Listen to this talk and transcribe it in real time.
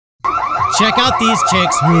check out these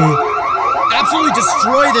chicks who absolutely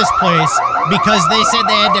destroy this place because they said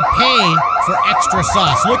they had to pay for extra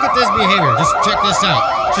sauce. Look at this behavior. Just check this out.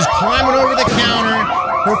 She's climbing over the counter.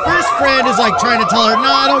 Her first friend is like trying to tell her,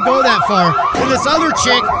 no, I don't go that far. And this other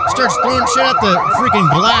chick starts throwing shit at the freaking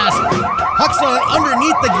glass, hucks on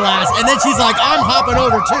underneath the glass, and then she's like, I'm hopping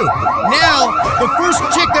over too. Now, the first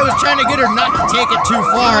chick that was trying to get her not to take it too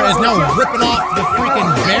far is now ripping off the freaking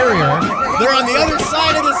barrier. They're on the other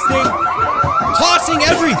side of this thing, tossing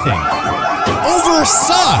everything over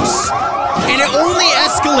sauce. And it only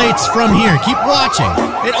escalates from here. Keep watching.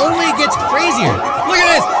 It only gets crazier. Look at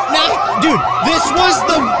this. Now, dude, this was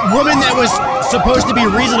the woman that was supposed to be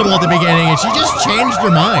reasonable at the beginning, and she just changed her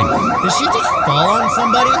mind. Did she just fall on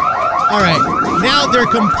somebody? All right. Now they're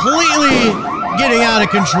completely getting out of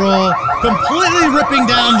control, completely ripping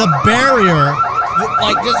down the barrier.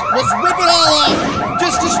 Like, just rip it all off.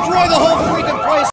 Just destroy the whole freaking place.